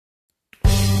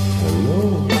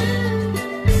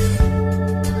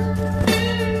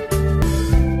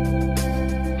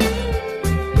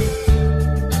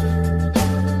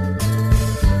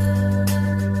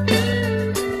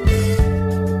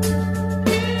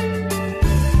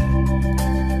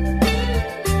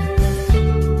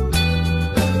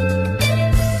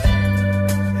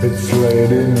It's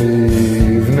late in the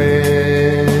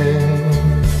evening.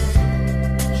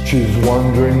 She's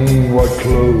wondering what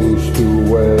clothes to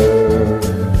wear.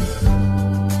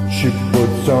 She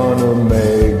puts on her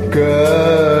makeup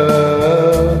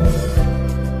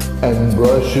and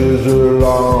brushes her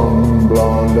long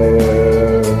blonde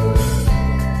hair.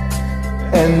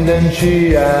 And then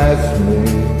she asks me,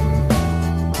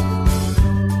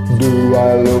 do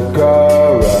I look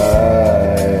alright?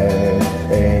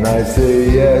 And I say,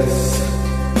 yes,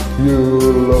 you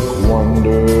look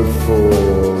wonderful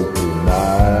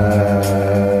tonight.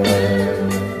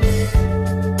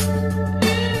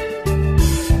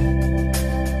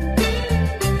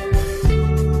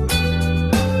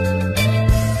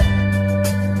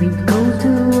 We go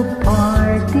to a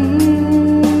party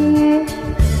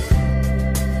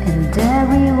and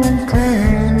everyone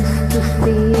turns to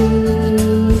see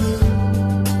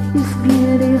this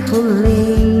beautiful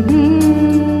lady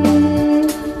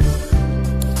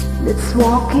that's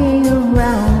walking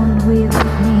around with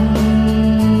me.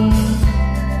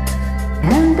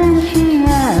 And then she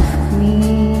asked me,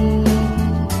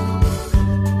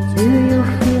 do you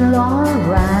feel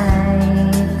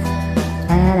alright?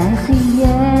 And I say,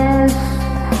 yes,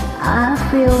 I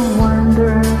feel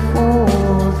wonderful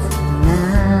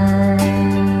tonight.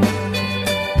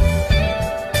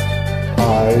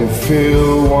 I feel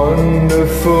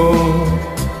wonderful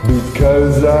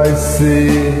because I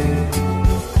see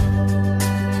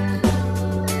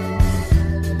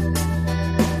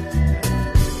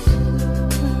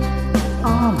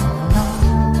all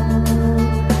alone,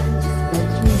 that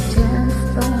you just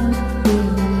don't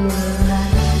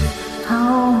realize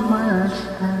how much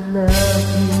I love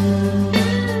you.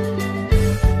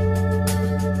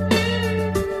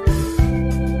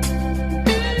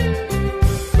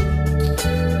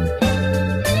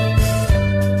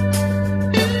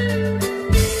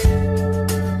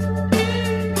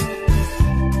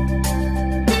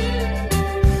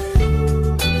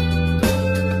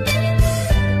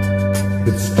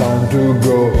 it's time to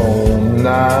go home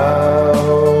now,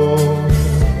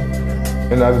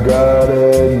 and I've got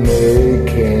an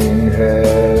aching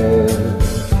head.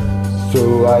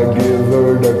 So I give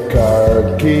her the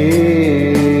car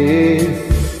keys,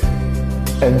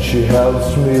 and she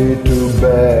helps me to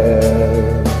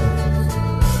bed.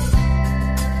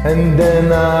 And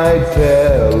then I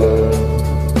tell her,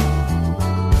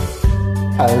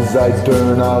 as I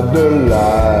turn out the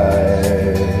light,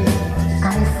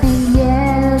 I say,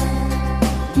 yes,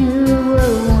 you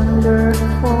were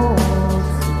wonderful.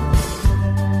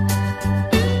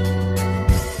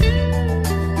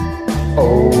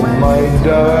 oh my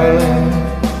darling,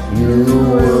 you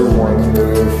were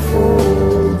wonderful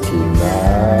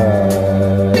tonight.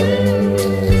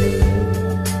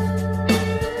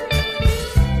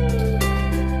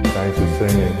 Thanks for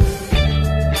singing.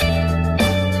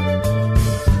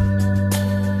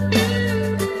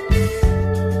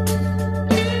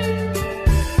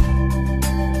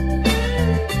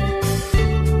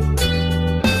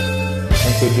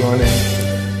 Thanks for joining.